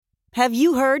Have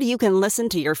you heard you can listen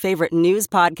to your favorite news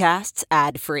podcasts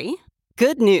ad-free?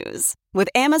 Good news. With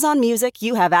Amazon Music,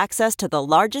 you have access to the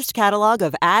largest catalog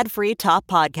of ad-free top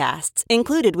podcasts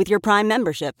included with your Prime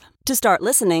membership. To start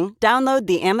listening, download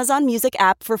the Amazon Music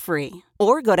app for free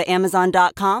or go to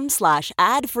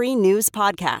amazon.com/ad-free news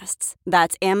podcasts.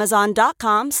 That's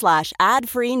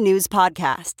amazon.com/ad-free news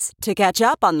podcasts to catch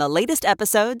up on the latest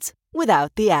episodes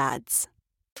without the ads.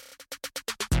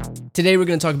 Today, we're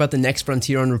going to talk about the next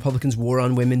frontier on Republicans' war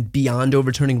on women beyond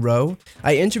overturning Roe.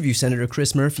 I interview Senator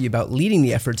Chris Murphy about leading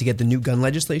the effort to get the new gun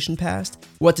legislation passed,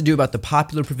 what to do about the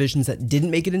popular provisions that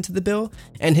didn't make it into the bill,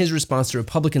 and his response to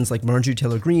Republicans like Marjorie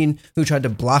Taylor Greene, who tried to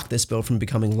block this bill from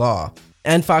becoming law.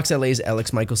 And Fox LA's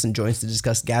Alex Michelson joins to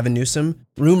discuss Gavin Newsom,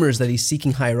 rumors that he's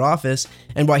seeking higher office,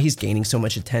 and why he's gaining so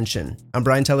much attention. I'm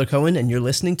Brian Tyler Cohen, and you're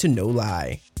listening to No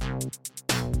Lie.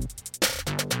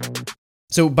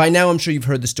 So by now, I'm sure you've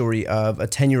heard the story of a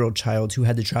 10-year-old child who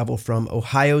had to travel from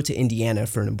Ohio to Indiana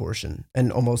for an abortion,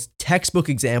 an almost textbook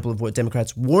example of what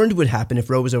Democrats warned would happen if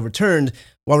Roe was overturned,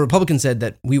 while Republicans said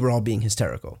that we were all being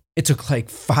hysterical. It took like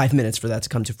 5 minutes for that to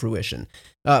come to fruition.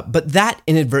 But that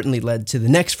inadvertently led to the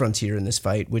next frontier in this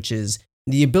fight, which is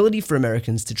the ability for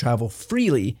Americans to travel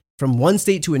freely from one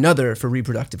state to another for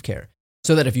reproductive care,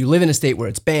 so that if you live in a state where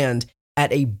it's banned,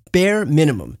 at a bare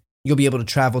minimum, you'll be able to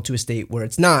travel to a state where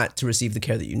it's not to receive the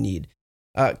care that you need.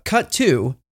 Cut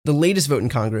to the latest vote in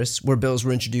Congress, where bills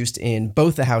were introduced in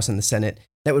both the House and the Senate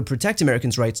that would protect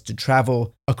Americans' rights to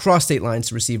travel across state lines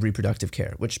to receive reproductive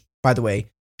care, which, by the way,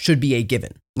 should be a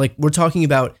given. Like, we're talking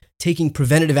about taking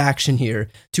preventative action here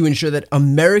to ensure that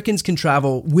Americans can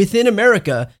travel within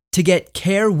America to get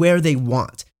care where they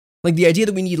want. Like, the idea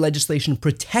that we need legislation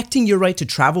protecting your right to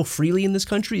travel freely in this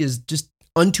country is just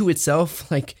unto itself,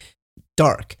 like,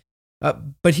 dark.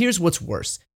 But here's what's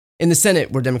worse. In the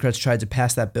Senate, where Democrats tried to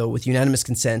pass that bill with unanimous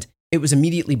consent, it was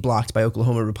immediately blocked by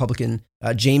Oklahoma Republican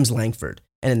James Lankford.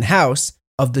 And in the House,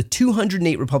 of the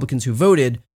 208 Republicans who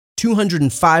voted,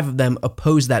 205 of them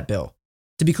opposed that bill.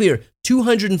 To be clear,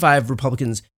 205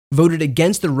 Republicans voted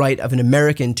against the right of an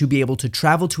American to be able to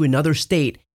travel to another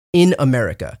state in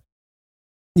America.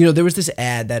 You know, there was this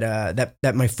ad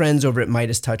that my friends over at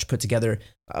Midas Touch put together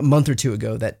a month or two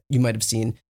ago that you might have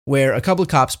seen, where a couple of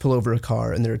cops pull over a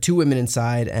car and there are two women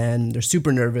inside and they're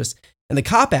super nervous. And the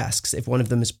cop asks if one of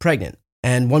them is pregnant.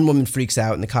 And one woman freaks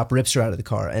out and the cop rips her out of the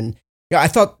car. And I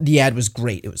thought the ad was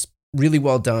great. It was really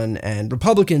well done. And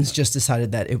Republicans just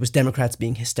decided that it was Democrats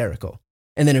being hysterical.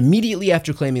 And then immediately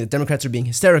after claiming that Democrats are being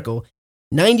hysterical,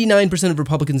 99% of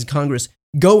Republicans in Congress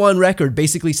go on record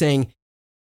basically saying,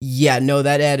 yeah, no,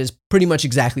 that ad is pretty much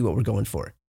exactly what we're going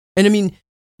for. And I mean,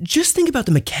 just think about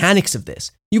the mechanics of this.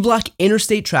 You block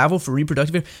interstate travel for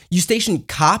reproductive care. You station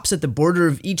cops at the border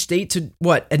of each state to,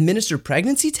 administer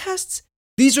pregnancy tests?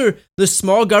 These are the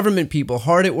small government people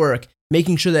hard at work,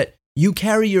 making sure that you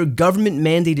carry your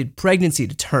government-mandated pregnancy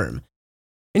to term.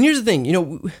 And here's the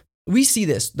thing, we see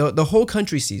this, the whole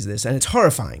country sees this, and it's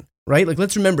horrifying, right? Like,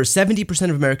 let's remember, 70%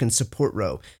 of Americans support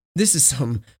Roe. This is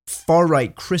some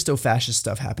far-right Christo-fascist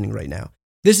stuff happening right now.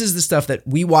 This is the stuff that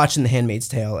we watch in The Handmaid's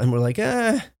Tale, and we're like,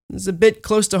 it's a bit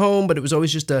close to home, but it was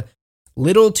always just a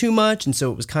little too much, and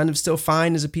so it was kind of still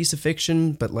fine as a piece of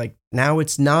fiction, but like now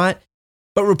it's not.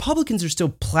 But Republicans are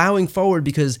still plowing forward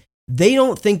because they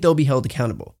don't think they'll be held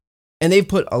accountable. And they've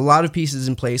put a lot of pieces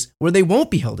in place where they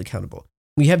won't be held accountable.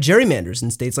 We have gerrymanders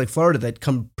in states like Florida that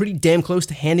come pretty damn close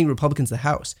to handing Republicans the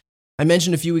House. I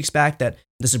mentioned a few weeks back that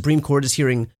the Supreme Court is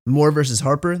hearing Moore versus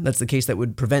Harper. That's the case that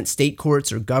would prevent state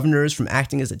courts or governors from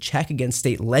acting as a check against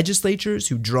state legislatures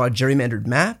who draw gerrymandered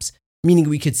maps, meaning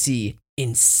we could see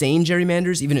insane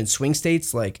gerrymanders even in swing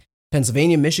states like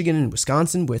Pennsylvania, Michigan, and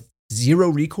Wisconsin with zero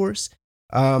recourse.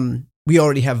 We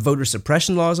already have voter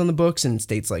suppression laws on the books in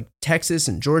states like Texas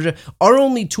and Georgia. Our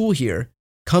only tool here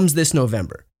comes this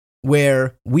November,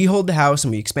 where we hold the House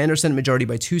and we expand our Senate majority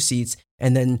by 2 seats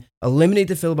and then eliminate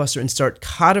the filibuster and start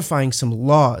codifying some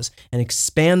laws and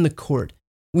expand the court.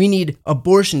 We need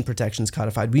abortion protections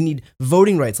codified. We need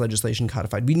voting rights legislation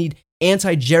codified. We need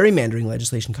anti-gerrymandering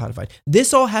legislation codified.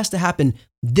 This all has to happen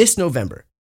this November.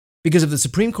 Because if the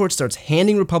Supreme Court starts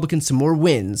handing Republicans some more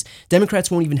wins, Democrats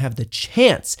won't even have the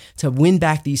chance to win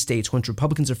back these states once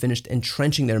Republicans are finished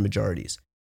entrenching their majorities.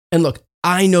 And look,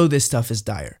 I know this stuff is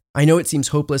dire. I know it seems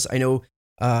hopeless. I know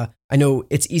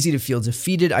it's easy to feel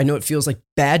defeated. I know it feels like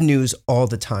bad news all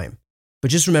the time.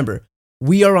 But just remember,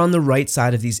 we are on the right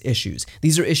side of these issues.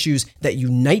 These are issues that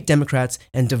unite Democrats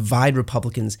and divide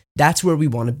Republicans. That's where we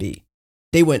want to be.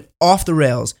 They went off the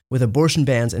rails with abortion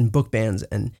bans and book bans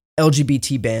and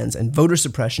LGBT bans and voter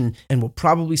suppression, and we'll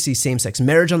probably see same-sex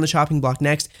marriage on the chopping block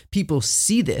next. People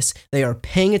see this, they are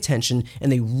paying attention,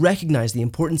 and they recognize the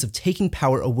importance of taking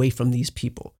power away from these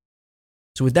people.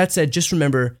 So with that said, just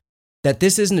remember that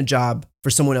this isn't a job for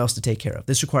someone else to take care of.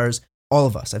 This requires all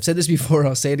of us. I've said this before,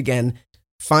 I'll say it again.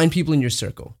 Find people in your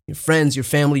circle, your friends, your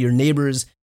family, your neighbors,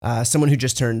 someone who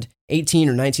just turned 18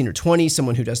 or 19 or 20,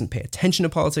 someone who doesn't pay attention to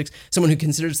politics, someone who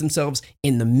considers themselves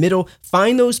in the middle.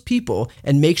 Find those people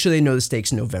and make sure they know the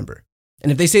stakes in November.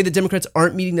 And if they say that Democrats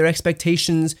aren't meeting their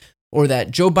expectations or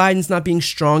that Joe Biden's not being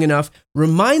strong enough,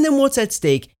 remind them what's at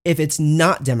stake if it's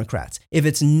not Democrats, if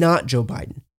it's not Joe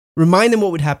Biden. Remind them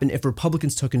what would happen if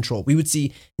Republicans took control. We would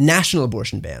see national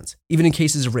abortion bans, even in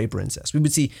cases of rape or incest. We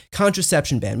would see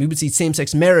contraception ban. We would see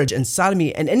same-sex marriage and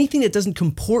sodomy and anything that doesn't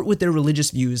comport with their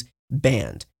religious views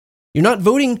banned. You're not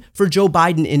voting for Joe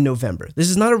Biden in November. This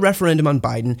is not a referendum on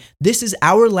Biden. This is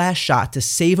our last shot to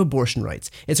save abortion rights.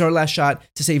 It's our last shot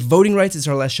to save voting rights. It's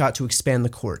our last shot to expand the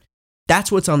court.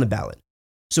 That's what's on the ballot.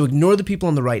 So ignore the people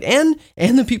on the right and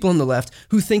the people on the left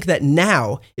who think that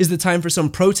now is the time for some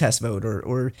protest vote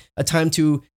or a time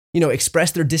to,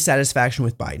 express their dissatisfaction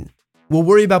with Biden. We'll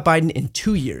worry about Biden in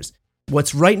 2 years.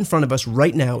 What's right in front of us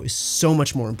right now is so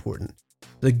much more important.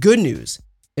 The good news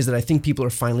is that I think people are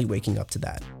finally waking up to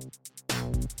that.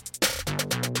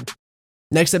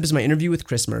 Next up is my interview with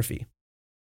Chris Murphy.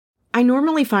 I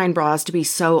normally find bras to be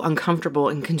so uncomfortable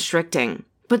and constricting.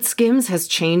 But Skims has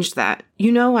changed that. You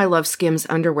know I love Skims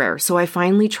underwear, so I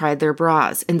finally tried their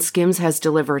bras, and Skims has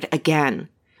delivered again.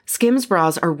 Skims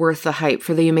bras are worth the hype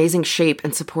for the amazing shape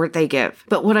and support they give,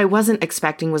 but what I wasn't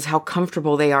expecting was how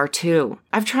comfortable they are too.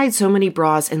 I've tried so many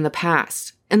bras in the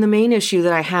past, and the main issue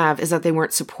that I have is that they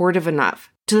weren't supportive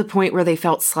enough, to the point where they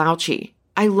felt slouchy.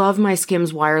 I love my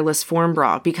Skims wireless form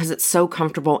bra because it's so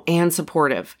comfortable and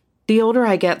supportive. The older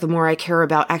I get, the more I care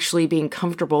about actually being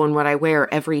comfortable in what I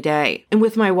wear every day. And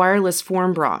with my wireless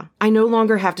form bra, I no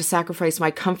longer have to sacrifice my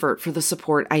comfort for the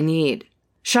support I need.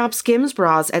 Shop Skims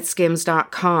bras at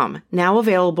skims.com, now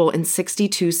available in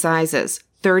 62 sizes,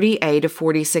 30A to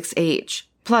 46H.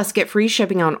 Plus, get free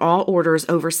shipping on all orders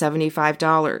over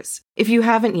 $75. If you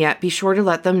haven't yet, be sure to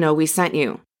let them know we sent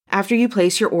you. After you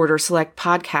place your order, select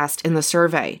Podcast in the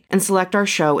survey, and select our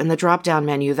show in the drop-down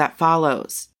menu that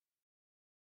follows.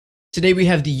 Today we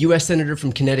have the U.S. Senator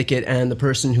from Connecticut and the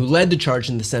person who led the charge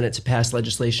in the Senate to pass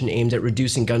legislation aimed at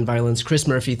reducing gun violence. Chris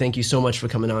Murphy, thank you so much for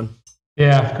coming on.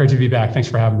 Yeah, great to be back. Thanks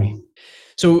for having me.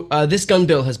 So this gun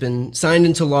bill has been signed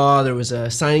into law. There was a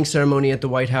signing ceremony at the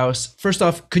White House. First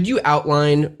off, could you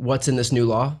outline what's in this new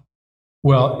law?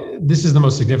 Well, this is the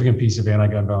most significant piece of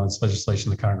anti-gun violence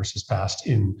legislation the Congress has passed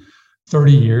in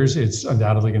 30 years. It's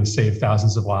undoubtedly going to save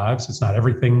thousands of lives. It's not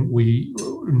everything we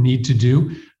need to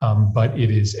do, but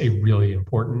it is a really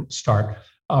important start.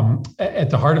 At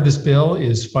the heart of this bill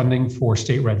is funding for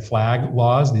state red flag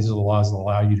laws. These are the laws that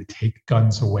allow you to take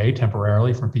guns away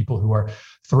temporarily from people who are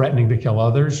threatening to kill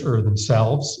others or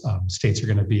themselves. States are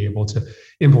going to be able to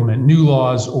implement new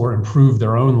laws or improve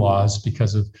their own laws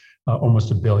because of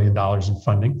almost $1 billion in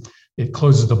funding. It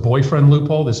closes the boyfriend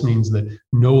loophole. This means that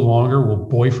no longer will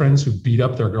boyfriends who beat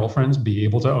up their girlfriends be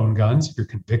able to own guns. If you're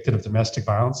convicted of domestic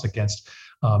violence against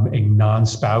a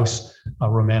non-spouse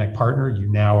romantic partner, you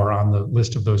now are on the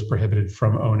list of those prohibited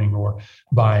from owning or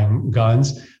buying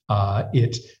guns.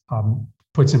 It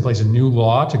puts in place a new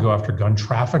law to go after gun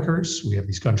traffickers. We have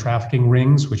these gun trafficking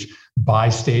rings, which buy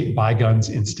guns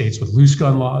in states with loose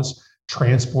gun laws,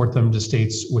 transport them to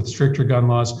states with stricter gun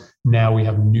laws. Now we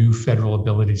have new federal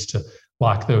abilities to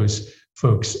lock those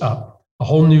folks up. A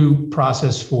whole new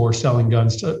process for selling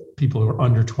guns to people who are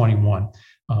under 21.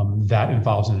 That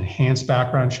involves an enhanced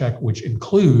background check, which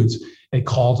includes a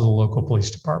call to the local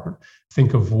police department.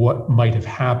 Think of what might have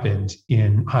happened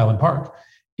in Highland Park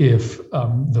if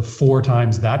the 4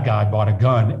 times that guy bought a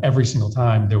gun, every single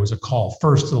time there was a call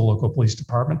first to the local police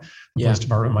department. The police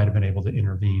department might have been able to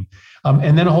intervene.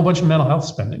 And then a whole bunch of mental health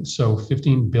spending. So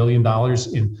 $15 billion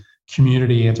in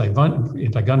community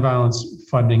anti-gun violence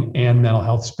funding and mental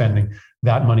health spending.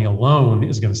 That money alone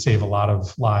is going to save a lot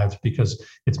of lives because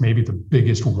it's maybe the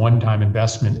biggest one-time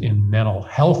investment in mental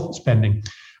health spending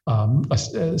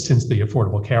since the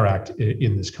Affordable Care Act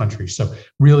in this country. So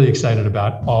really excited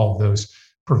about all of those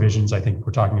provisions. I think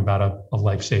we're talking about a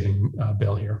life-saving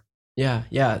bill here.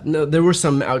 Yeah. No, there were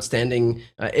some outstanding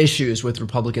issues with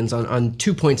Republicans on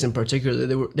 2 points in particular.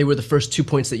 They were the first 2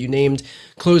 points that you named: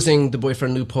 closing the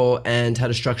boyfriend loophole and how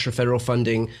to structure federal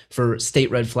funding for state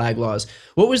red flag laws.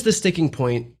 What was the sticking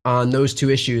point on those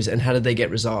 2 issues, and how did they get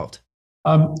resolved?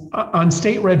 On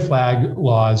state red flag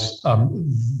laws,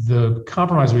 the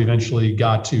compromise we eventually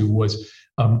got to was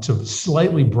to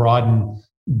slightly broaden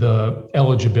the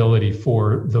eligibility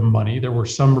for the money. There were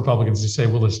some Republicans who say,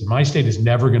 well, listen, my state is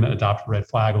never going to adopt a red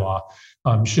flag law.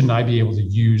 Shouldn't I be able to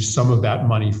use some of that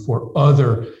money for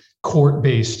other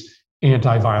court-based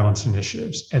anti-violence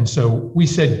initiatives? And so we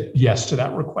said yes to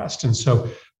that request. And so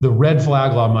the red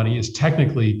flag law money is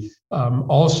technically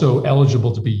also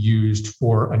eligible to be used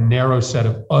for a narrow set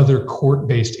of other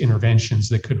court-based interventions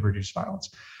that could reduce violence.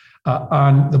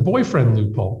 On the boyfriend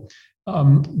loophole,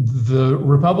 the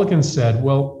Republicans said,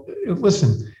 well,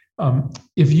 listen,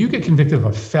 if you get convicted of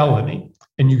a felony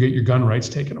and you get your gun rights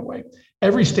taken away,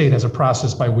 every state has a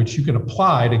process by which you can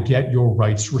apply to get your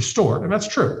rights restored. And that's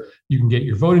true. You can get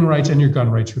your voting rights and your gun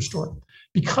rights restored.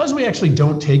 Because we actually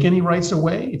don't take any rights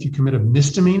away if you commit a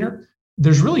misdemeanor,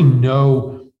 there's really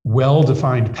no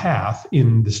well-defined path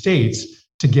in the states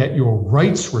to get your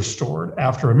rights restored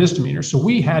after a misdemeanor. So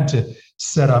we had to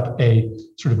set up a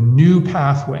sort of new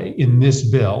pathway in this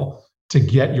bill to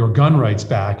get your gun rights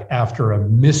back after a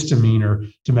misdemeanor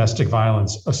domestic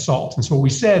violence assault. And so what we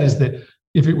said is that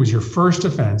if it was your first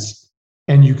offense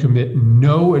and you commit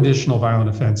no additional violent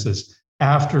offenses,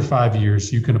 after 5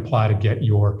 years, you can apply to get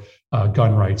your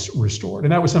gun rights restored.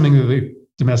 And that was something that the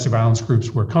domestic violence groups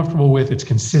were comfortable with. It's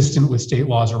consistent with state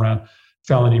laws around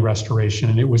felony restoration.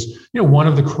 And it was, one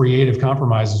of the creative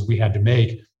compromises we had to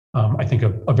make, I think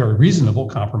a very reasonable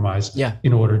compromise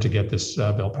in order to get this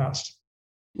bill passed.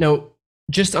 Now,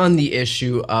 just on the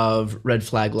issue of red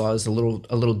flag laws, a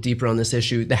little deeper on this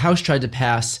issue, the House tried to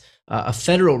pass a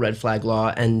federal red flag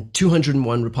law, and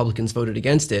 201 Republicans voted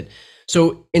against it.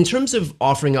 So in terms of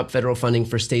offering up federal funding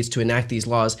for states to enact these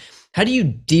laws, how do you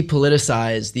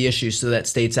depoliticize the issue so that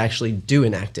states actually do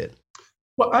enact it?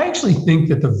 Well, I actually think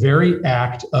that the very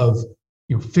act of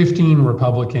 15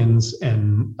 Republicans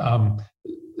and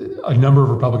a number of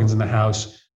Republicans in the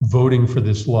House voting for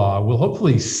this law will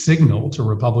hopefully signal to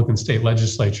Republican state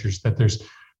legislatures that there's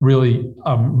really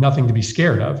nothing to be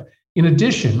scared of. In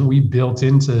addition, we built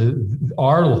into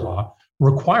our law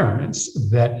requirements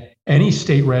that any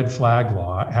state red flag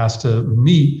law has to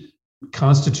meet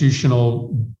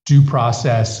constitutional due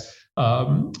process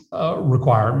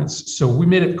requirements. So we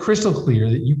made it crystal clear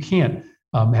that you can't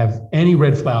have any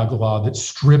red flag law that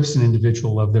strips an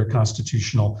individual of their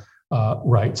constitutional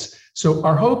rights. So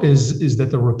our hope is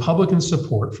that the Republican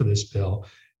support for this bill,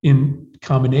 in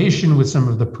combination with some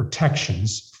of the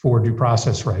protections for due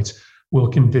process rights, will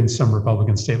convince some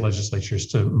Republican state legislatures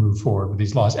to move forward with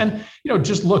these laws. And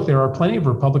just look, there are plenty of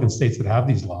Republican states that have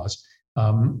these laws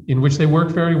in which they work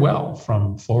very well,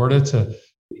 from Florida to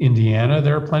Indiana.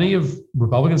 There are plenty of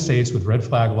Republican states with red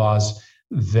flag laws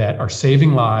that are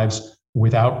saving lives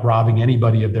without robbing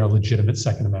anybody of their legitimate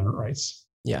Second Amendment rights.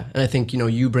 Yeah, and I think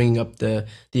you bringing up the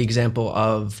example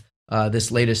of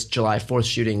this latest July 4th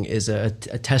shooting is a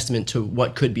testament to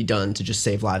what could be done to just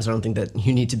save lives. I don't think that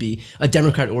you need to be a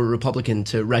Democrat or a Republican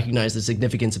to recognize the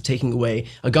significance of taking away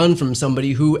a gun from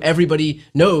somebody who everybody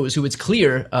knows, who it's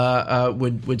clear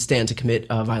would stand to commit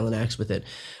violent acts with it.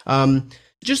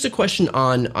 Just a question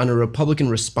on a Republican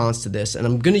response to this, and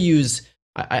I'm going to use.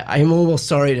 I'm almost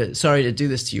sorry to do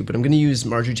this to you, but I'm going to use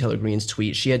Marjorie Taylor Greene's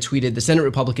tweet. She had tweeted, "The Senate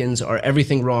Republicans are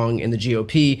everything wrong in the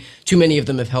GOP. Too many of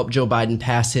them have helped Joe Biden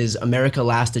pass his America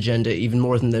Last agenda even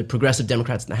more than the progressive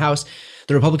Democrats in the House.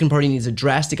 The Republican Party needs a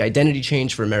drastic identity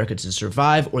change for America to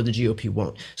survive, or the GOP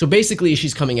won't." So basically,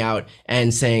 she's coming out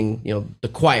and saying, the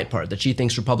quiet part, that she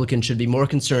thinks Republicans should be more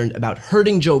concerned about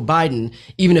hurting Joe Biden,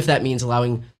 even if that means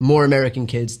allowing more American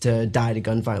kids to die to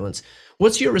gun violence.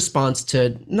 What's your response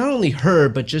to not only her,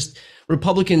 but just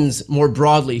Republicans more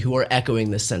broadly who are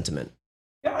echoing this sentiment?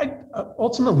 Yeah,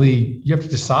 ultimately, you have to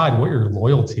decide what your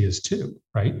loyalty is to,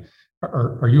 right?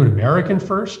 Are you an American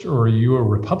first, or are you a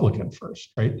Republican first,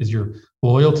 right? Is your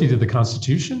loyalty to the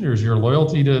Constitution, or is your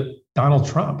loyalty to Donald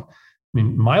Trump? I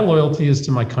mean, my loyalty is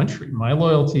to my country. My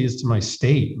loyalty is to my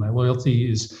state. My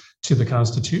loyalty is to the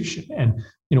Constitution. And,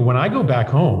 when I go back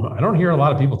home, I don't hear a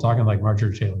lot of people talking like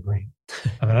Marjorie Taylor Greene.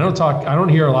 I mean, I don't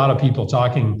hear a lot of people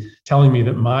telling me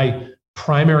that my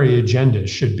primary agenda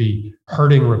should be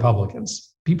hurting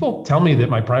Republicans. People tell me that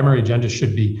my primary agenda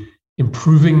should be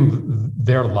improving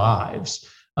their lives.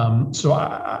 So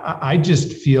I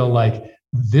just feel like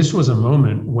this was a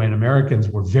moment when Americans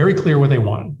were very clear what they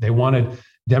wanted. They wanted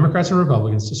Democrats and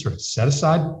Republicans to sort of set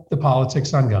aside the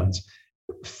politics on guns,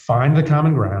 find the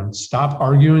common ground, stop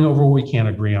arguing over what we can't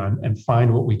agree on, and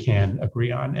find what we can agree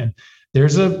on. And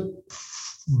there's a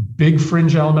big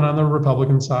fringe element on the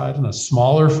Republican side and a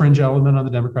smaller fringe element on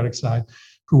the Democratic side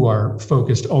who are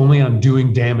focused only on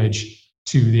doing damage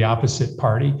to the opposite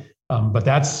party. But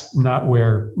that's not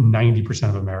where 90%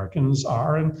 of Americans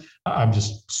are. And I'm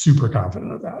just super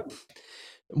confident of that.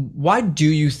 Why do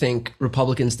you think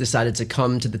Republicans decided to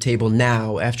come to the table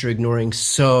now after ignoring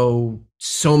so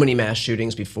many mass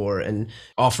shootings before and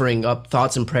offering up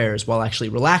thoughts and prayers while actually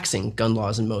relaxing gun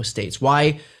laws in most states?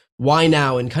 Why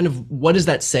now? And kind of what does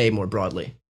that say more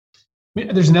broadly?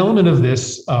 There's an element of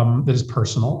this that is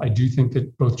personal. I do think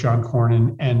that both John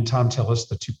Cornyn and Tom Tillis,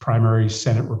 the two primary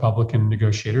Senate Republican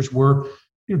negotiators, were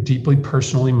deeply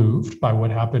personally moved by what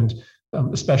happened,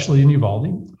 especially in Uvalde.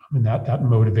 I mean, that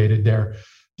motivated their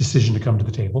decision to come to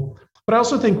the table. But I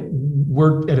also think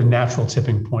we're at a natural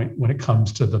tipping point when it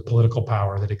comes to the political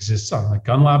power that exists on the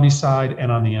gun lobby side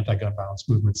and on the anti-gun violence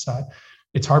movement side.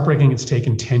 It's heartbreaking. It's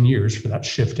taken 10 years for that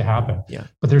shift to happen. Yeah.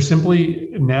 But there simply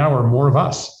now are more of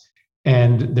us.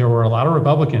 And there were a lot of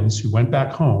Republicans who went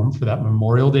back home for that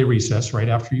Memorial Day recess right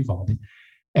after Uvalde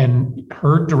and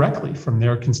heard directly from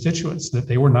their constituents that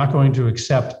they were not going to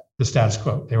accept the status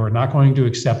quo. They were not going to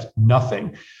accept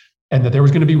nothing, and that there was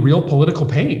going to be real political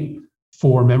pain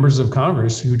for members of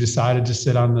Congress who decided to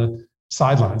sit on the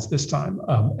sidelines this time.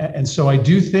 And so I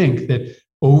do think that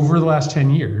over the last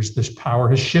 10 years, this power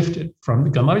has shifted from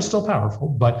the gun lobby is still powerful,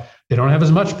 but they don't have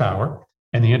as much power.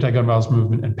 And the anti-gun violence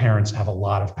movement and parents have a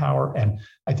lot of power. And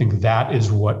I think that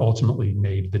is what ultimately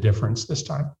made the difference this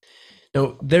time.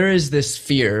 Now, there is this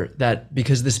fear that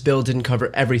because this bill didn't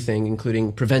cover everything,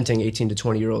 including preventing 18 to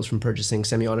 20-year-olds from purchasing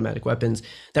semi-automatic weapons,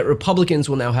 that Republicans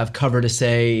will now have cover to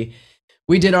say,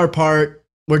 we did our part,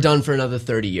 we're done for another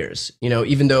 30 years.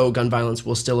 Even though gun violence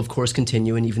will still, of course,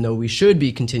 continue, and even though we should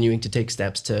be continuing to take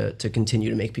steps to continue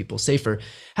to make people safer,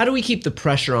 how do we keep the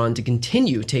pressure on to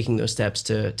continue taking those steps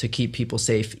to keep people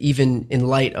safe, even in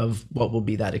light of what will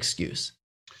be that excuse?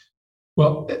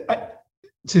 Well,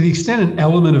 to the extent an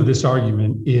element of this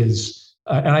argument is,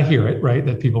 and I hear it, right,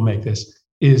 that people make this,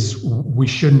 is we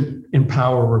shouldn't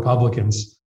empower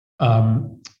Republicans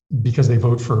because they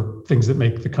vote for things that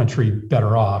make the country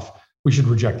better off. We should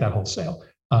reject that wholesale.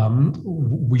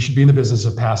 We should be in the business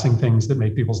of passing things that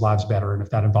make people's lives better. And if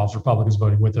that involves Republicans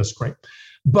voting with us, great.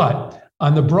 But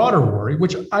on the broader worry,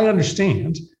 which I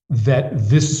understand that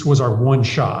this was our one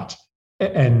shot.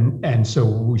 And so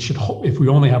we should, if we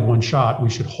only have one shot,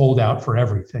 we should hold out for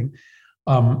everything.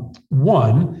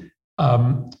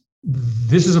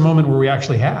 This is a moment where we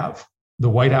actually have the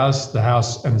White House, the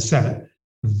House, and the Senate.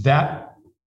 That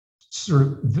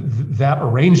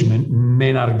arrangement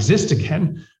may not exist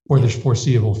again for the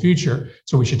foreseeable future.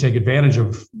 So we should take advantage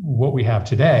of what we have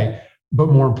today. But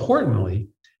more importantly,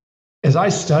 as I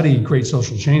study great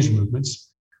social change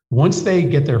movements, once they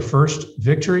get their first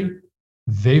victory,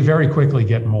 they very quickly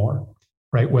get more,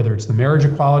 right? Whether it's the marriage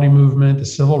equality movement, the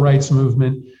civil rights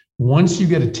movement, once you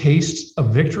get a taste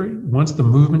of victory, once the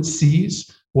movement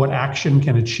sees what action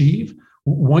can achieve,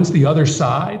 once the other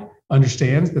side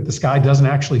understands that the sky doesn't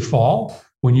actually fall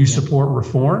when you support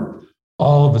reform,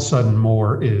 all of a sudden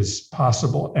more is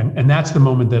possible. And that's the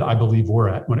moment that I believe we're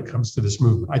at when it comes to this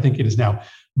movement. I think it is now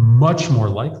much more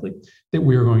likely that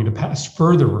we are going to pass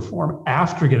further reform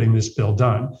after getting this bill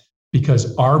done,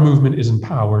 because our movement is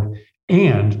empowered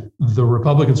and the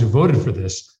Republicans who voted for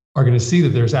this are going to see that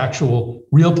there's actual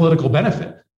real political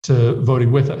benefit to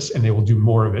voting with us, and they will do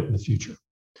more of it in the future.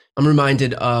 I'm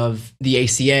reminded of the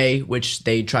ACA, which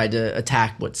they tried to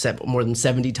attack more than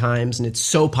 70 times, and it's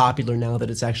so popular now that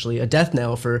it's actually a death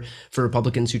knell for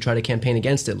Republicans who try to campaign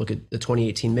against it. Look at the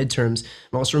 2018 midterms.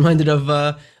 I'm also reminded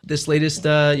of this latest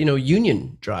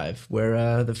union drive,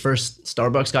 where the first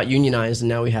Starbucks got unionized, and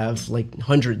now we have like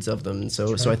hundreds of them. And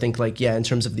so I think in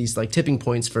terms of these like tipping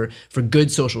points for good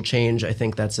social change, I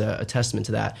think that's a testament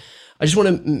to that. I just want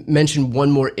to mention one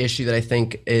more issue that I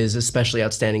think is especially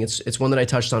outstanding. It's one that I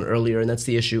touched on earlier, and that's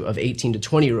the issue of 18 to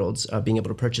 20-year-olds being able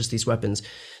to purchase these weapons.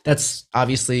 That's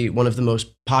obviously one of the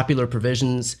most popular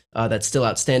provisions that's still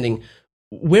outstanding.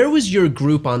 Where was your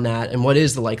group on that, and what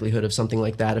is the likelihood of something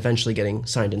like that eventually getting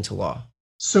signed into law?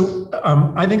 So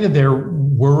I think that there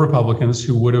were Republicans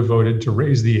who would have voted to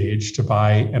raise the age to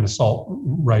buy an assault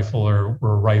rifle or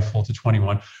a rifle to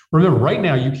 21. Remember, right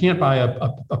now, you can't buy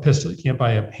a pistol. You can't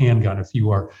buy a handgun if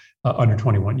you are under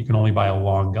 21. You can only buy a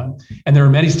long gun. And there are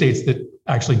many states that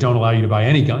actually don't allow you to buy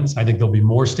any guns. I think there'll be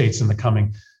more states in the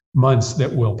coming months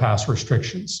that will pass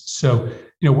restrictions. So,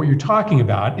 what you're talking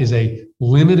about is a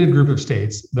limited group of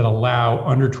states that allow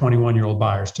under 21-year-old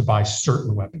buyers to buy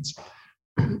certain weapons.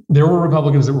 There were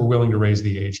Republicans that were willing to raise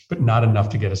the age, but not enough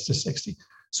to get us to 60.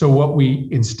 So what we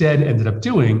instead ended up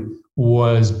doing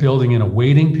was building in a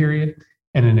waiting period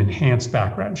and an enhanced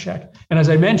background check. And as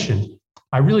I mentioned,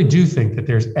 I really do think that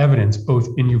there's evidence both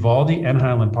in Uvalde and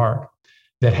Highland Park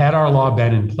that had our law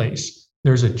been in place,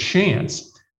 there's a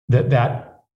chance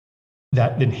that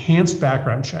enhanced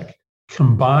background check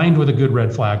combined with a good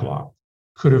red flag law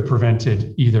could have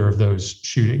prevented either of those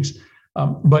shootings.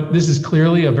 But this is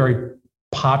clearly a very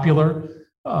popular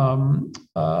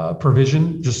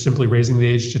provision, just simply raising the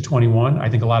age to 21. I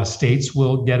think a lot of states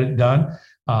will get it done.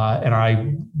 And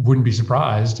I wouldn't be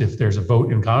surprised if there's a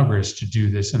vote in Congress to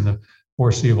do this in the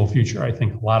foreseeable future. I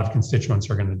think a lot of constituents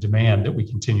are going to demand that we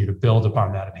continue to build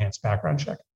upon that enhanced background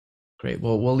check. Great.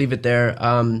 Well, we'll leave it there.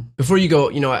 Before you go,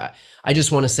 I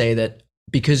just want to say that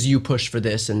because you pushed for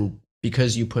this and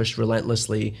because you pushed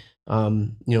relentlessly,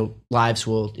 lives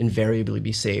will invariably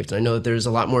be saved. I know that there's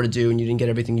a lot more to do and you didn't get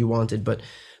everything you wanted, but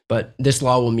this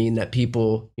law will mean that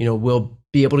people, will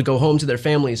be able to go home to their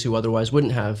families who otherwise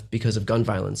wouldn't have because of gun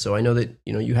violence. So I know that,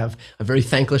 you have a very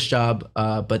thankless job,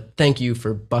 but thank you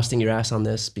for busting your ass on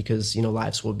this because,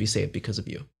 lives will be saved because of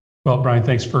you. Well, Brian,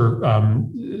 thanks for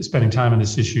spending time on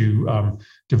this issue,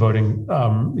 devoting,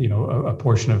 a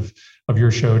portion of your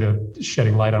show to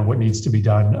shedding light on what needs to be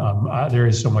done. There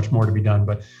is so much more to be done,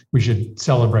 but we should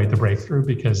celebrate the breakthrough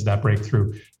because that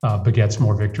breakthrough begets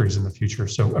more victories in the future.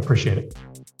 So appreciate it.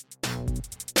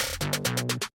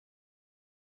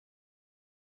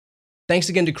 Thanks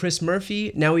again to Chris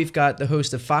Murphy. Now we've got the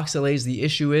host of Fox LA's The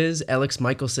Issue Is, Alex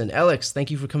Michelson. Alex,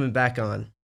 thank you for coming back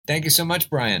on. Thank you so much,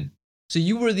 Brian. So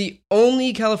you were the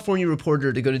only California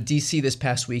reporter to go to D.C. this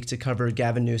past week to cover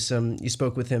Gavin Newsom. You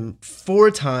spoke with him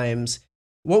 4 times.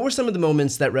 What were some of the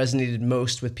moments that resonated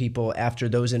most with people after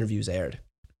those interviews aired?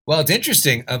 Well, it's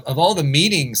interesting. Of all the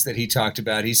meetings that he talked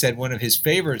about, he said one of his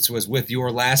favorites was with your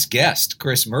last guest,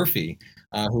 Chris Murphy,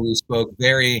 who he spoke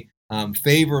very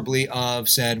favorably of,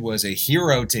 said was a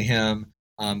hero to him.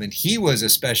 And he was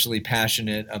especially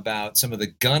passionate about some of the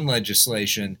gun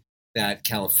legislation that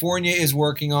California is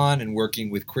working on and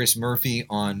working with Chris Murphy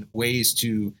on ways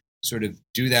to sort of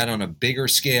do that on a bigger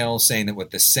scale, saying that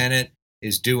what the Senate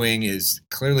is doing is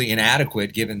clearly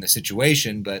inadequate given the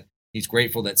situation, but he's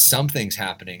grateful that something's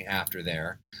happening after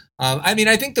there. I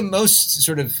think the most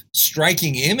sort of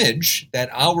striking image that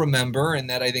I'll remember and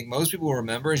that I think most people will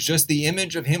remember is just the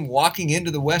image of him walking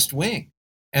into the West Wing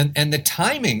and the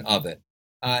timing of it.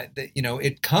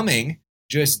 It coming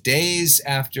just days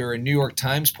after a New York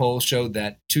Times poll showed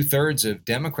that 2/3 of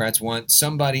Democrats want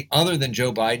somebody other than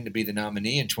Joe Biden to be the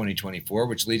nominee in 2024,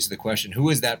 which leads to the question, who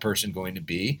is that person going to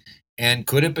be? And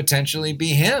could it potentially be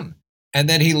him? And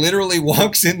then he literally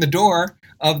walks in the door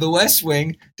of the West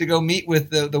Wing to go meet with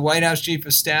the White House chief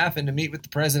of staff and to meet with the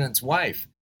president's wife.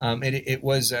 It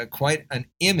was quite an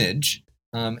image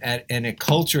and a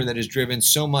culture that is driven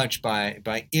so much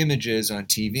by images on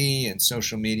TV and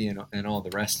social media and all the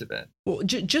rest of it. Well,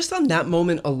 just on that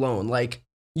moment alone, like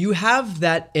you have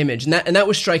that image, and that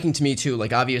was striking to me too.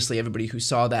 Like obviously everybody who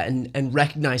saw that and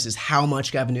recognizes how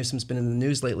much Gavin Newsom's been in the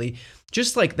news lately,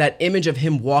 just like that image of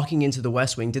him walking into the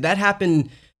West Wing. Did that happen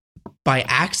by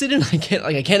accident? I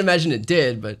can't imagine it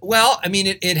did, but well,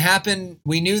 it happened.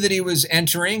 We knew that he was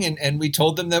entering, and we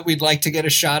told them that we'd like to get a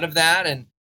shot of that,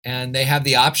 and they have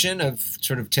the option of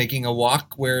sort of taking a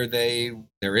walk where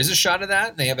there is a shot of that.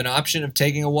 And they have an option of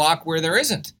taking a walk where there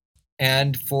isn't.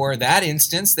 And for that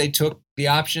instance, they took the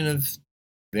option of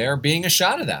there being a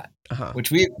shot of that,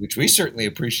 which we certainly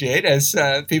appreciate as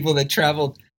people that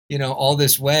traveled, all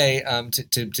this way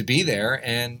to be there.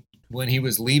 And when he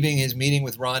was leaving his meeting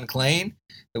with Ron Klain,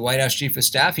 the White House chief of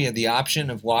staff, he had the option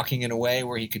of walking in a way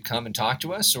where he could come and talk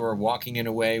to us or walking in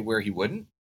a way where he wouldn't.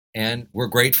 And we're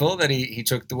grateful that he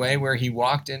took the way where he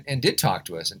walked and did talk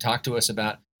to us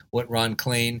about what Ron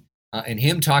Klain and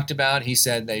him talked about. He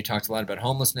said they talked a lot about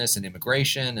homelessness and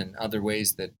immigration and other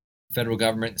ways that the federal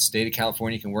government and the state of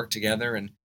California can work together.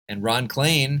 And Ron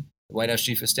Klain, the White House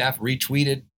chief of staff,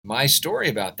 retweeted my story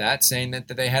about that, saying that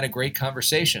they had a great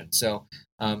conversation. So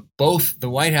both the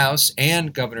White House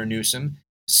and Governor Newsom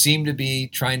seem to be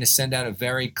trying to send out a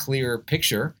very clear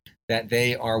picture that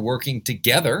they are working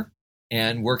together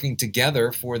and working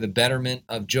together for the betterment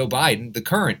of Joe Biden, the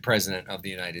current president of the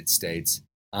United States,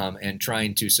 and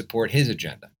trying to support his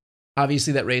agenda.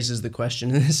 Obviously, that raises the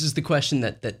question, and this is the question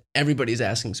that everybody's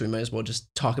asking, so we might as well just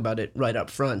talk about it right up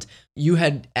front. You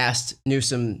had asked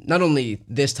Newsom, not only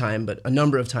this time, but a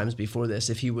number of times before this,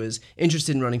 if he was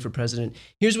interested in running for president.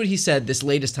 Here's what he said this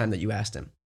latest time that you asked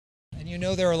him. And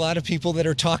there are a lot of people that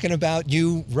are talking about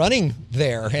you running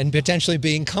there and potentially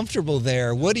being comfortable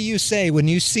there. What do you say when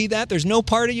you see that? There's no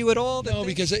part of you at all? No,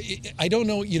 because I don't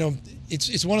know,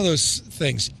 it's one of those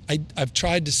things. I've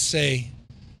tried to say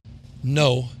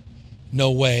no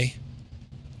way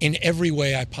in every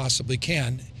way I possibly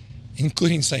can,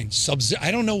 including saying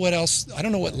I don't know what else. I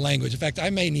don't know what language. In fact, I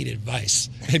may need advice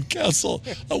and counsel.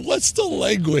 What's the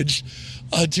language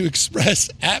to express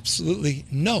absolutely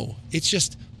no? It's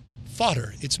just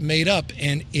fodder. It's made up,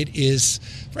 and it is,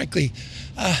 frankly,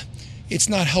 it's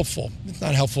not helpful. It's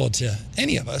not helpful to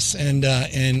any of us, and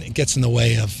it gets in the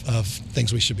way of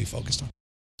things we should be focused on.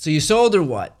 So you sold or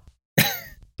what?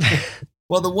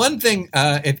 Well, the one thing,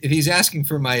 if he's asking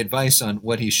for my advice on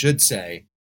what he should say,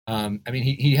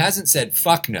 he hasn't said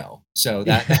fuck no. So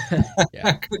that,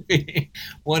 that could be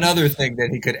one other thing that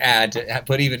he could add to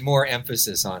put even more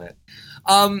emphasis on it.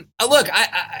 Look,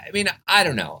 I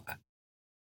don't know.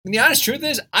 And the honest truth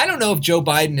is, I don't know if Joe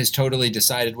Biden has totally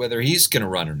decided whether he's going to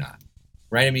run or not.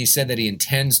 Right? I mean, he said that he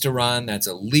intends to run. That's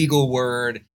a legal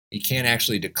word. He can't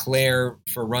actually declare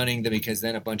for running because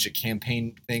then a bunch of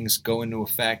campaign things go into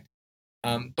effect.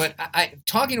 But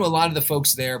talking to a lot of the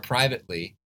folks there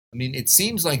privately, I mean, it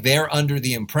seems like they're under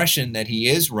the impression that he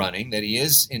is running, that he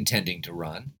is intending to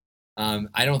run.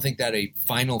 I don't think that a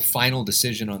final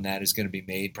decision on that is going to be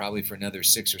made probably for another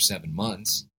 6 or 7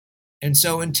 months. And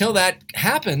so until that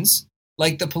happens,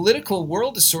 like, the political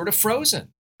world is sort of frozen.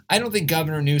 I don't think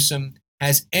Governor Newsom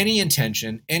has any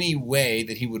intention, any way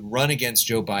that he would run against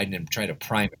Joe Biden and try to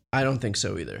prime him. I don't think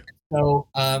so either. So,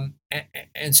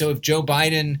 and so if Joe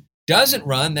Biden doesn't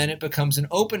run, then it becomes an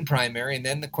open primary. And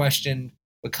then the question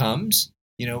becomes,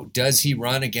 does he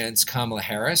run against Kamala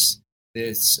Harris,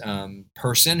 this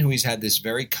person who he's had this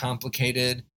very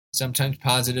complicated, sometimes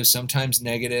positive, sometimes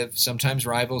negative, sometimes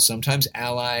rival, sometimes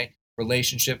ally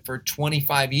relationship for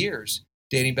 25 years,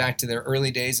 dating back to their early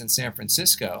days in San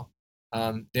Francisco.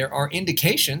 There are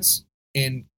indications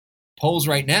in polls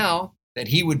right now that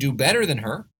he would do better than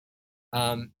her.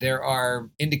 There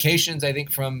are indications, I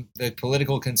think, from the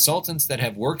political consultants that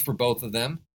have worked for both of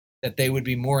them that they would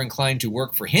be more inclined to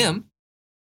work for him.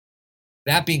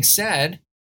 That being said,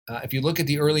 if you look at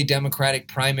the early Democratic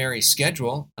primary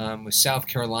schedule, with South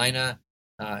Carolina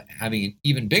having an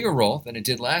even bigger role than it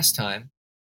did last time,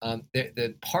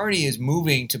 the party is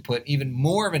moving to put even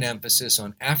more of an emphasis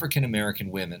on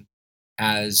African-American women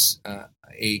as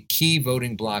a key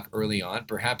voting bloc early on,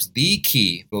 perhaps the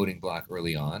key voting bloc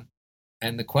early on.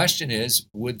 And the question is,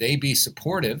 would they be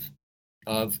supportive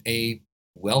of a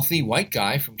wealthy white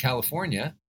guy from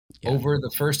California over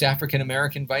the first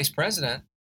African-American vice president?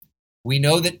 We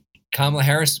know that Kamala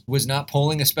Harris was not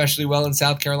polling especially well in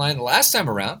South Carolina the last time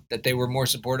around, that they were more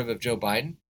supportive of Joe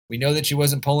Biden. We know that she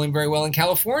wasn't polling very well in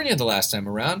California the last time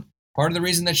around, part of the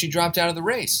reason that she dropped out of the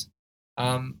race.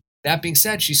 That being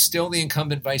said, she's still the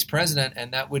incumbent vice president,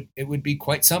 and it would be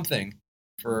quite something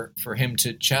for him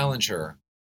to challenge her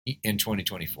in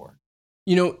 2024.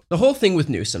 The whole thing with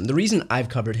Newsom, the reason I've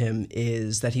covered him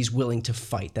is that he's willing to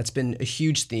fight. That's been a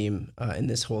huge theme in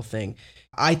this whole thing.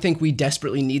 I think we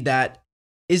desperately need that.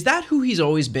 Is that who he's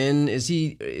always been? Is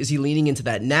he leaning into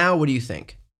that now? What do you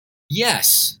think?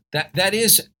 Yes, that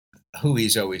is who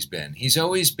he's always been. He's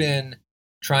always been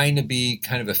trying to be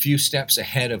kind of a few steps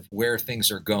ahead of where things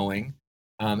are going,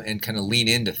 and kind of lean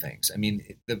into things. I mean,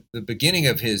 the beginning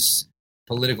of his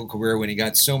political career, when he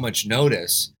got so much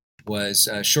notice, was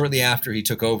shortly after he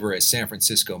took over as San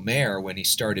Francisco mayor, when he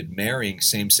started marrying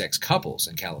same-sex couples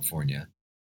in California,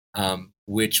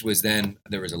 which was then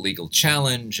there was a legal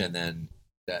challenge, and then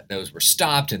those were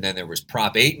stopped, and then there was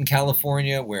Prop 8 in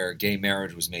California where gay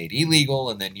marriage was made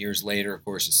illegal, and then years later, of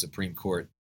course, the Supreme Court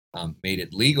made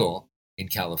it legal in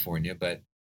California.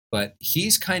 But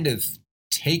he's kind of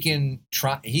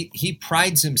he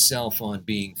prides himself on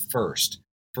being first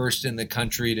in the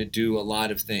country to do a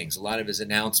lot of things. A lot of his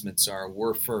announcements are,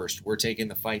 we're first, we're taking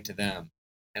the fight to them.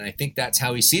 And I think that's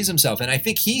how he sees himself. And I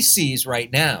think he sees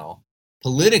right now,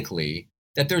 politically,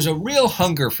 that there's a real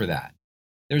hunger for that.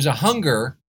 There's a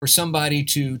hunger for somebody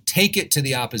to take it to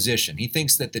the opposition. He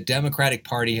thinks that the Democratic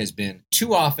Party has been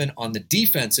too often on the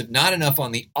defensive, not enough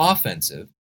on the offensive.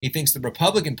 He thinks the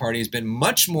Republican Party has been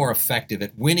much more effective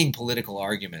at winning political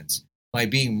arguments by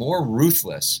being more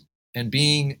ruthless and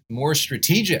being more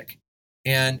strategic.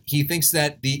 And he thinks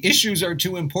that the issues are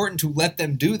too important to let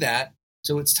them do that.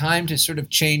 So it's time to sort of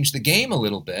change the game a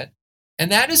little bit.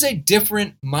 And that is a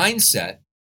different mindset,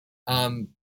 and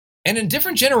a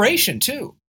different generation,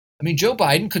 too. I mean, Joe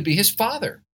Biden could be his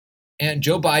father. And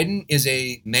Joe Biden is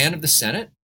a man of the Senate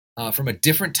from a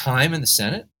different time in the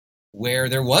Senate, where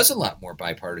there was a lot more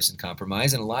bipartisan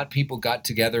compromise and a lot of people got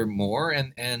together more,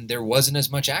 and there wasn't as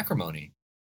much acrimony.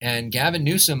 And Gavin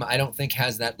Newsom, I don't think,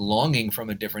 has that longing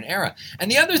from a different era. And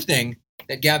the other thing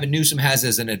that Gavin Newsom has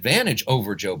as an advantage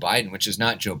over Joe Biden, which is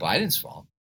not Joe Biden's fault,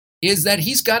 is that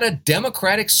he's got a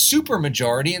Democratic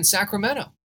supermajority in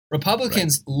Sacramento.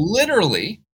 Republicans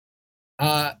literally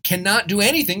cannot do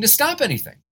anything to stop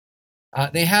anything.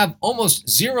 They have almost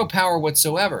zero power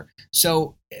whatsoever.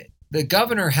 So the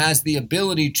governor has the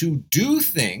ability to do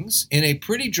things in a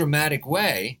pretty dramatic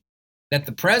way that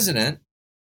the president,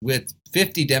 with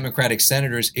 50 Democratic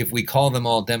senators, if we call them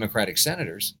all Democratic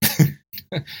senators,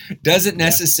 doesn't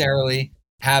necessarily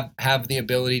have the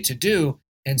ability to do.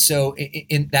 And so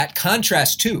in that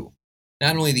contrast too,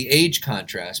 not only the age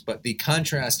contrast, but the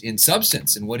contrast in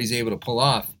substance and what he's able to pull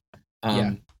off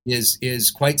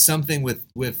is quite something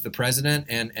with the president.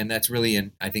 And that's really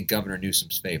in, I think, Governor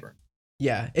Newsom's favor.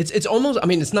 Yeah, it's almost. I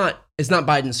mean, it's not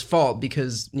Biden's fault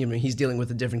because he's dealing with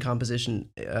a different composition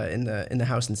in the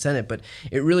House and Senate, but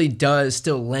it really does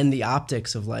still lend the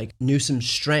optics of like Newsom's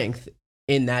strength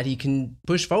in that he can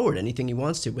push forward anything he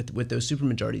wants to with those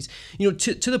supermajorities.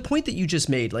 To the point that you just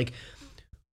made, like,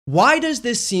 why does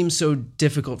this seem so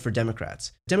difficult for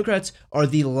Democrats? Democrats are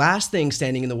the last thing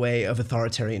standing in the way of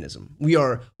authoritarianism. We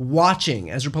are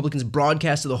watching as Republicans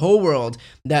broadcast to the whole world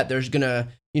that there's gonna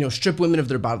strip women of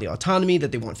their bodily autonomy,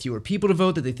 that they want fewer people to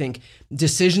vote, that they think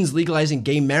decisions legalizing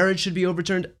gay marriage should be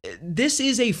overturned. This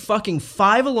is a fucking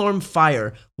 5-alarm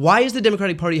fire. Why is the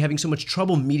Democratic Party having so much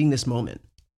trouble meeting this moment?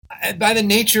 By the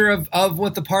nature of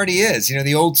what the party is,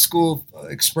 the old school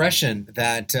expression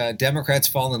that Democrats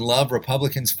fall in love,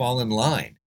 Republicans fall in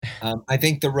line. I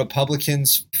think the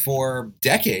Republicans for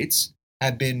decades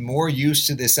have been more used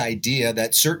to this idea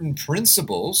that certain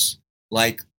principles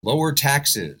like lower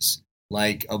taxes,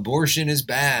 like abortion is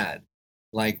bad,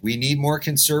 like we need more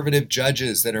conservative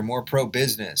judges that are more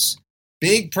pro-business,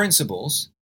 big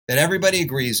principles that everybody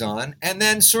agrees on, and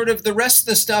then sort of the rest of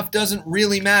the stuff doesn't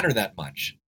really matter that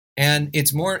much. And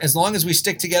it's more, as long as we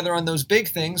stick together on those big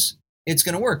things, it's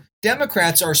going to work.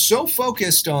 Democrats are so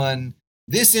focused on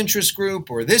this interest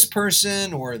group or this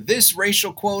person or this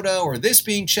racial quota or this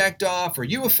being checked off or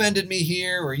you offended me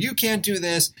here or you can't do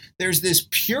this. There's this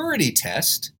purity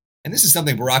test. And this is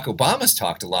something Barack Obama's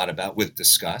talked a lot about with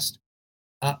disgust,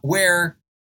 where,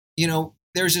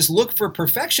 there's this look for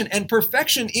perfection, and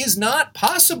perfection is not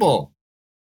possible.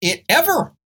 It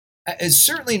ever is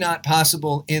certainly not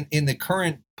possible in the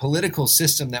current political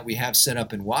system that we have set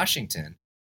up in Washington.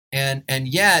 And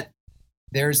yet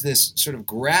there's this sort of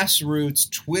grassroots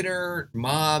Twitter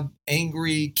mob,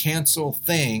 angry, cancel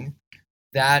thing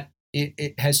that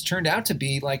it has turned out to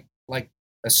be like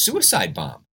a suicide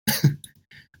bomb.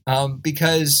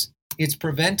 Because it's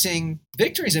preventing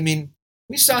victories. I mean,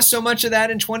 we saw so much of that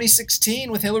in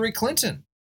 2016 with Hillary Clinton,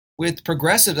 with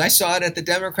progressives. I saw it at the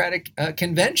Democratic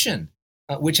convention,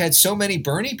 which had so many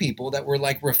Bernie people that were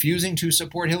like refusing to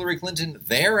support Hillary Clinton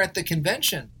there at the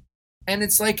convention. And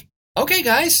it's like, okay,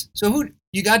 guys, so who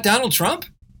you got? Donald Trump?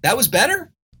 That was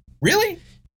better? Really?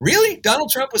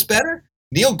 Donald Trump was better?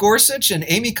 Neil Gorsuch and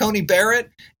Amy Coney Barrett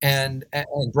and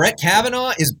Brett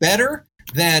Kavanaugh is better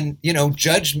than,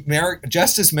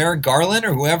 Justice Merrick Garland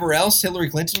or whoever else Hillary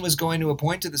Clinton was going to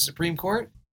appoint to the Supreme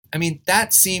Court? I mean,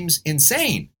 that seems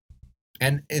insane.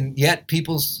 And yet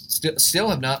people still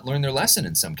have not learned their lesson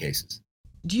in some cases.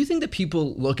 Do you think that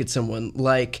people look at someone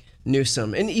like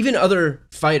Newsom and even other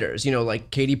fighters,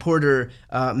 like Katie Porter,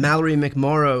 Mallory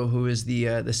McMorrow, who is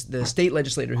the state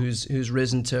legislator who's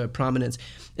risen to prominence,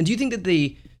 and do you think that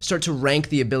they start to rank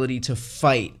the ability to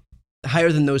fight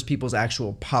higher than those people's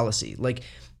actual policy? Like,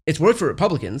 it's worked for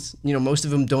Republicans. Most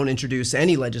of them don't introduce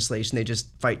any legislation. They just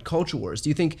fight culture wars. Do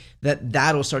you think that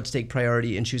that'll start to take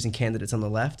priority in choosing candidates on the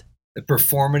left? The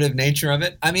performative nature of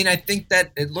it. I mean, I think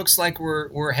that it looks like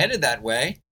we're headed that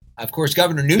way. Of course,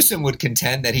 Governor Newsom would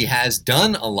contend that he has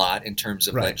done a lot in terms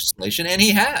of legislation, and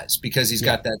he has, because he's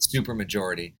got that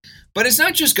supermajority. But it's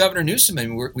not just Governor Newsom. I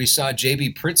mean, we saw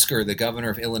J.B. Pritzker, the governor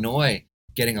of Illinois,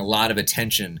 getting a lot of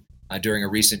attention during a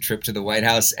recent trip to the White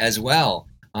House as well,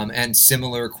 and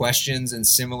similar questions and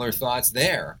similar thoughts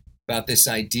there about this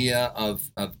idea of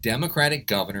Democratic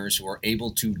governors who are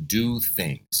able to do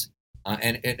things.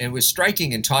 And it was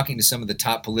striking in talking to some of the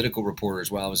top political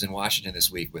reporters while I was in Washington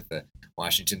this week with the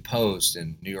Washington Post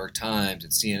and New York Times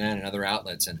and CNN and other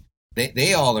outlets. And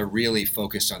they all are really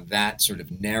focused on that sort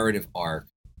of narrative arc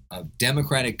of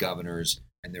Democratic governors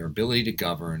and their ability to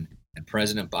govern, and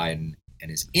President Biden and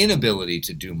his inability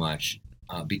to do much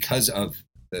because of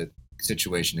the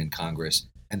situation in Congress,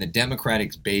 and the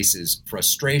Democratic base's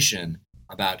frustration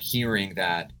about hearing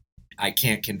that I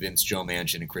can't convince Joe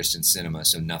Manchin and Kristen Sinema,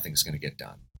 so nothing's going to get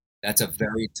done. That's a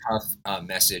very tough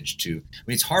message to. I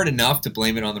mean, it's hard enough to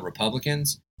blame it on the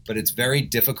Republicans, but it's very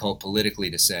difficult politically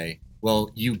to say,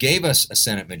 well, you gave us a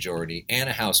Senate majority and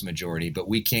a House majority, but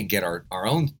we can't get our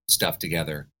own stuff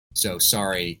together. So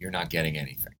sorry, you're not getting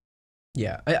anything.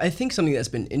 Yeah, I think something that's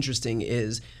been interesting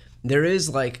is there is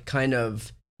like kind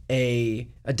of a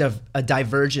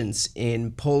divergence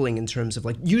in polling in terms of,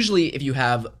 like, usually if you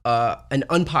have an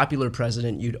unpopular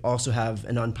president, you'd also have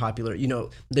an unpopular,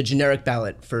 the generic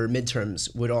ballot for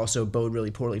midterms would also bode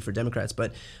really poorly for Democrats.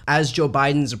 But as Joe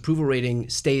Biden's approval rating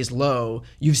stays low,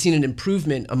 you've seen an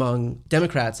improvement among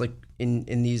Democrats, like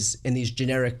in these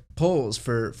generic polls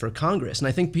for Congress. And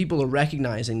I think people are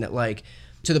recognizing that, like,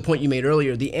 to the point you made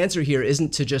earlier, the answer here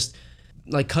isn't to just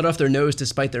like cut off their nose to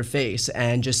spite their face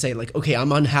and just say, like, okay,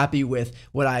 I'm unhappy with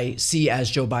what I see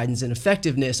as Joe Biden's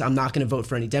ineffectiveness, I'm not going to vote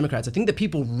for any Democrats. I think that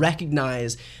people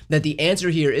recognize that the answer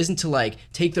here isn't to like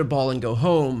take their ball and go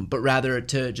home, but rather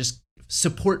to just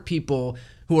support people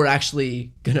who are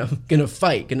actually gonna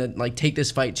fight, gonna like take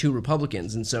this fight to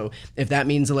Republicans. And so if that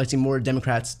means electing more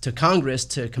Democrats to Congress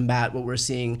to combat what we're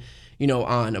seeing,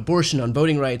 on abortion, on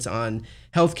voting rights, on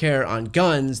healthcare, on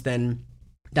guns, then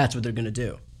that's what they're gonna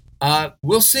do.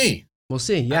 We'll see. We'll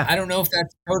see. Yeah. I don't know if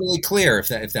that's totally clear if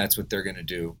that's what they're going to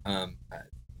do.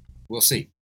 We'll see.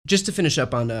 Just to finish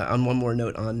up on one more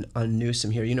note on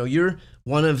Newsom here, you're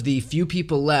one of the few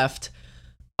people left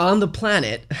on the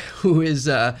planet who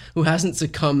hasn't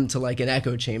succumbed to like an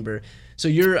echo chamber. So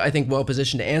you're, I think, well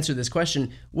positioned to answer this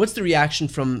question. What's the reaction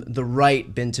from the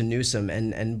right been to Newsom,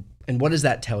 and what does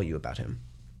that tell you about him?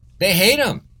 They hate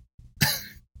him.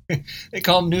 They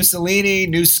call him New Salini,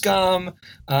 New Scum.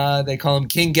 They call him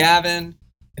King Gavin.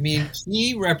 I mean,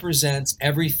 he represents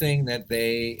everything that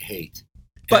they hate.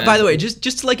 But by the way, just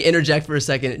to like interject for a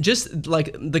second, just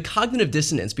like the cognitive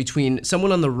dissonance between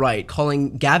someone on the right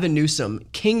calling Gavin Newsom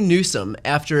King Newsom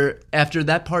after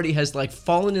that party has like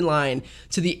fallen in line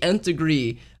to the nth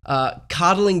degree,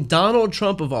 coddling Donald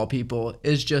Trump of all people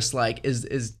is just like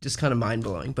is just kind of mind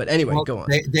blowing. But anyway, go on.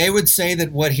 They would say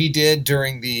that what he did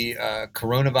during the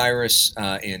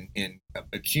coronavirus in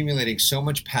accumulating so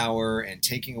much power and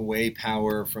taking away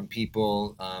power from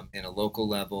people in a local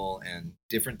level and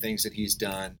different things that he's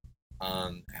done,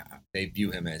 they view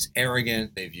him as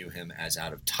arrogant. They view him as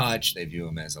out of touch. They view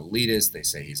him as elitist. They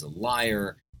say he's a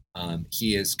liar.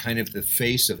 He is kind of the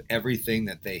face of everything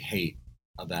that they hate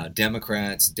about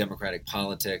Democrats, democratic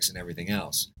politics, and everything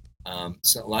else.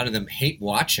 So a lot of them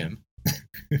watch him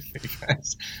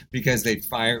because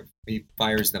he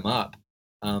fires them up.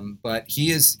 But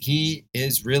he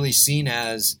is really seen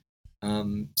as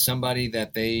somebody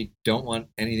that they don't want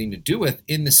anything to do with,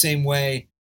 in the same way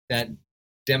that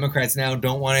Democrats now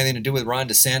don't want anything to do with Ron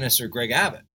DeSantis or Greg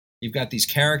Abbott. You've got these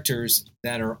characters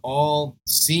that are all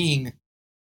seeing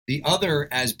the other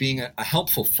as being a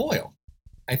helpful foil.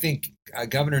 I think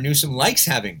Governor Newsom likes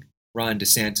having Ron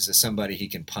DeSantis as somebody he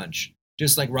can punch,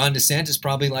 just like Ron DeSantis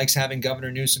probably likes having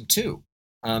Governor Newsom too.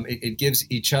 It gives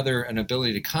each other an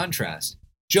ability to contrast.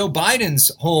 Joe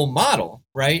Biden's whole model,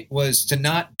 right, was to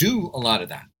not do a lot of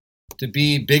that, to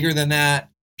be bigger than that,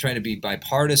 try to be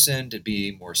bipartisan, to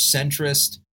be more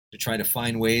centrist, to try to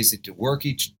find ways to work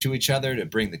to each other, to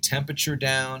bring the temperature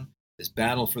down, this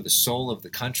battle for the soul of the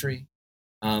country.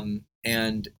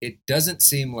 And it doesn't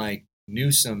seem like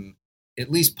Newsom,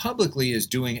 at least publicly, is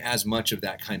doing as much of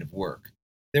that kind of work.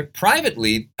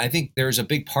 Privately, I think there's a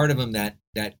big part of him that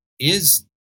is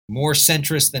more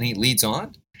centrist than he leads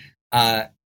on.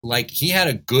 Like he had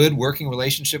a good working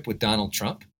relationship with Donald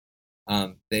Trump.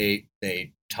 They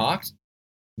talked.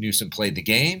 Newsom played the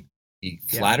game. He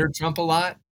flattered Trump a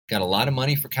lot. Got a lot of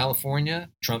money for California.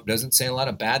 Trump doesn't say a lot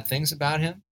of bad things about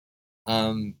him.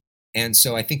 And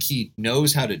so I think he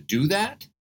knows how to do that.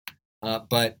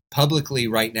 But publicly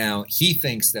right now, he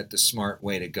thinks that the smart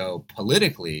way to go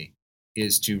politically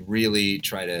is to really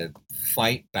try to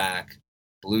fight back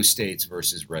blue states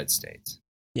versus red states.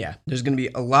 Yeah, there's going to be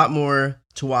a lot more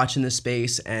to watch in this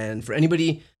space. And for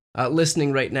anybody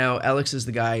listening right now, Alex is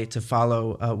the guy to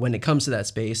follow when it comes to that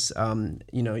space.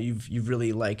 You've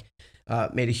really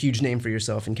made a huge name for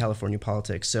yourself in California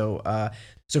politics. So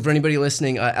for anybody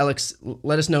listening, Alex,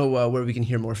 let us know where we can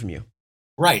hear more from you.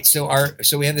 Right. So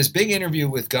we have this big interview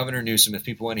with Governor Newsom. If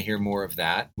people want to hear more of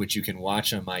that, which you can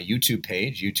watch on my YouTube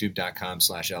page,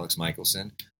 youtube.com/Alex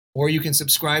Michelson, or you can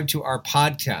subscribe to our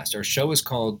podcast. Our show is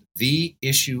called The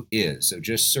Issue Is. So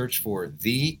just search for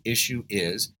The Issue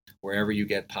Is wherever you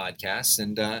get podcasts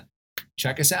and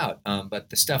check us out. But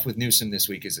the stuff with Newsom this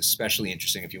week is especially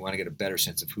interesting. If you want to get a better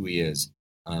sense of who he is,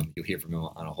 you'll hear from him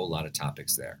on a whole lot of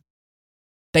topics there.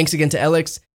 Thanks again to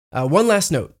Alex. One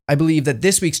last note. I believe that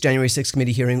this week's January 6th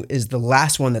committee hearing is the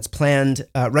last one that's planned.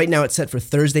 Right now it's set for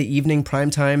Thursday evening prime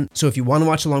time. So if you want to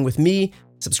watch along with me,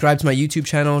 subscribe to my YouTube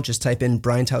channel. Just type in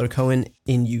Brian Tyler Cohen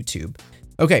in YouTube.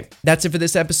 Okay, that's it for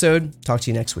this episode. Talk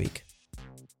to you next week.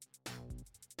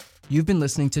 You've been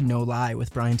listening to No Lie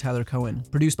with Brian Tyler Cohen,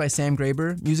 produced by Sam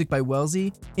Graber, music by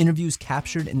Wellesley, interviews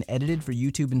captured and edited for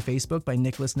YouTube and Facebook by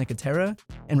Nicholas Nicotera,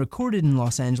 and recorded in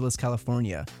Los Angeles,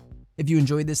 California. If you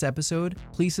enjoyed this episode,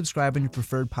 please subscribe on your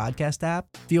preferred podcast app.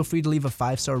 Feel free to leave a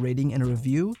 5-star rating and a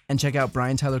review, and check out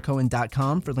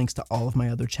briantylercohen.com for links to all of my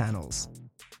other channels.